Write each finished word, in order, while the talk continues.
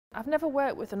I've never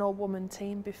worked with an all-woman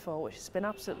team before, which has been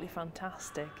absolutely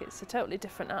fantastic. It's a totally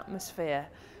different atmosphere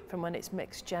from when it's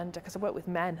mixed gender, because I work with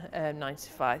men 9 to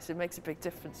 5, so it makes a big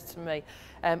difference to me.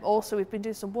 Also, we've been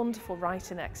doing some wonderful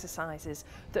writing exercises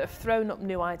that have thrown up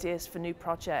new ideas for new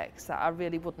projects that I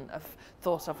really wouldn't have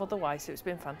thought of otherwise, so it's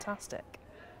been fantastic.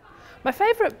 My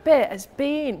favourite bit has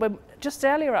been, just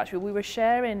earlier actually, we were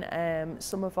sharing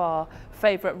some of our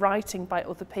favourite writing by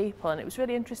other people, and it was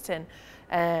really interesting,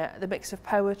 the mix of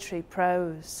poetry,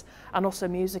 prose, and also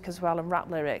music as well, and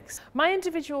rap lyrics. My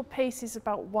individual piece is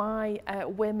about why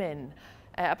women,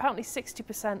 apparently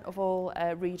 60% of all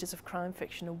readers of crime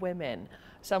fiction are women,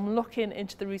 so I'm looking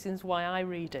into the reasons why I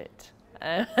read it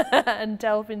and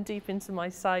delving deep into my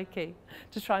psyche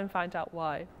to try and find out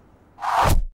why.